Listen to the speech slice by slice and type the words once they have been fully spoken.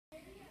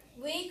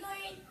We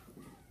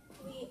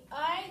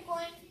are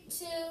going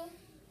to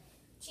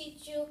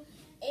teach you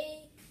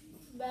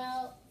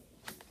about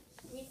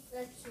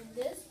reflection.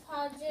 This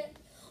project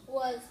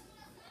was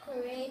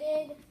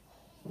created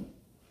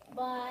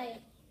by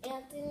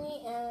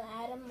Anthony and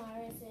Adam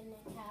Morrison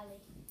and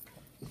Callie.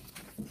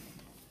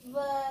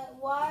 The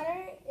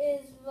water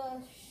is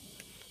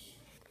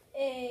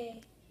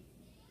a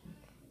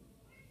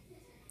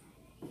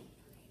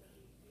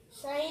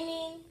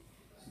shining,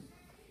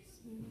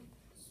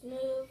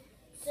 smooth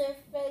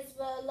surface.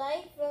 The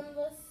light from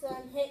the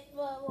sun hits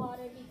the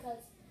water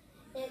because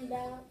it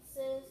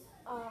bounces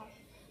off.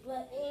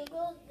 The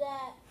angle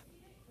that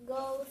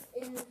goes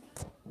in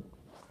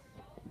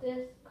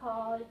this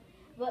called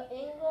the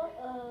angle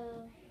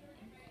of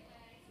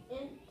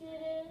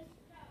incidence.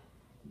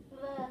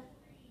 The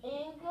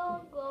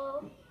angle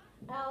go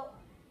out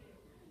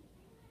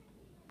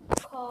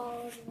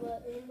called the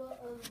angle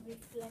of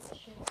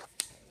reflection.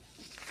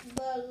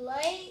 The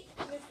light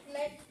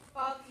reflects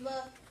off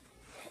the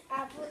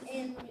apple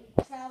and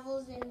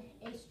travels in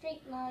a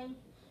straight line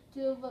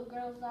to the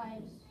girl's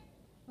eyes.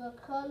 The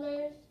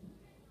colors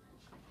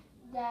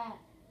that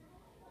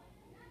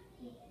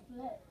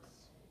reflects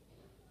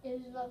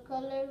is the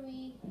color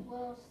we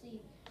will see.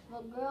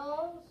 The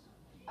girl's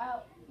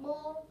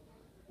apple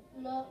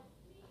look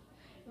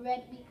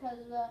red because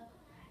the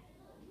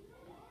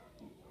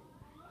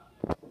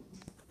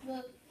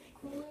colors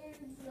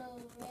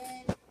of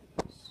red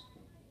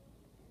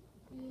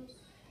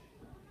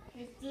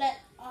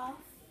reflect off.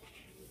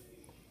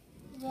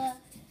 The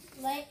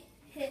light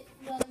hits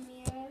the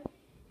mirror,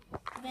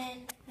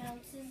 then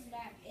bounces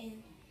back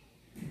in.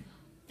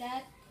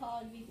 That's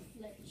called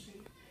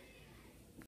reflection.